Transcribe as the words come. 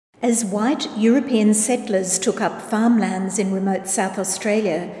As white European settlers took up farmlands in remote South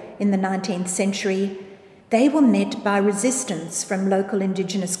Australia in the 19th century, they were met by resistance from local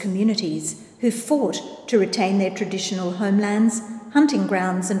Indigenous communities who fought to retain their traditional homelands, hunting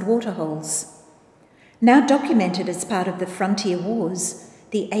grounds and waterholes. Now documented as part of the Frontier Wars,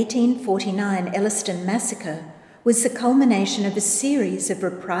 the 1849 Elliston Massacre was the culmination of a series of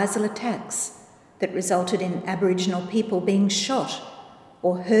reprisal attacks that resulted in Aboriginal people being shot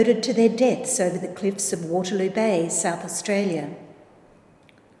or herded to their deaths over the cliffs of Waterloo Bay, South Australia.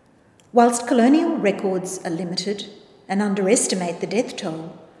 Whilst colonial records are limited and underestimate the death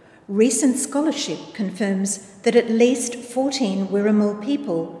toll, recent scholarship confirms that at least 14 Wirramul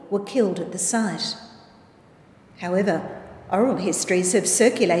people were killed at the site. However, oral histories have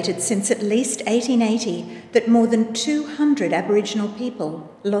circulated since at least 1880 that more than 200 Aboriginal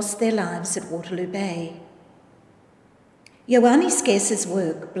people lost their lives at Waterloo Bay. Ioane Scarce's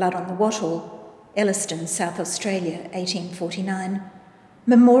work, Blood on the Wattle, Elliston, South Australia, 1849,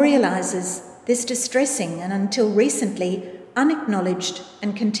 memorialises this distressing and until recently unacknowledged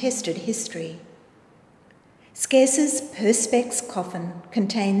and contested history. Scarce's Perspex coffin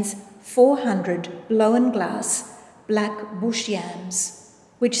contains 400 blown glass black bush yams,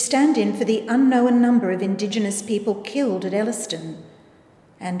 which stand in for the unknown number of Indigenous people killed at Elliston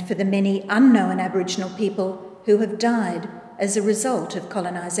and for the many unknown Aboriginal people who have died as a result of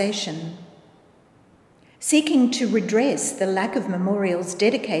colonisation. Seeking to redress the lack of memorials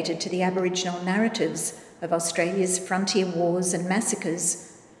dedicated to the Aboriginal narratives of Australia's frontier wars and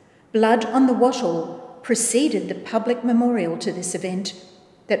massacres, Blood on the Wattle preceded the public memorial to this event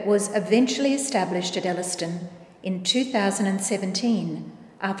that was eventually established at Elliston in 2017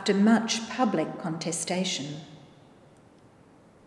 after much public contestation.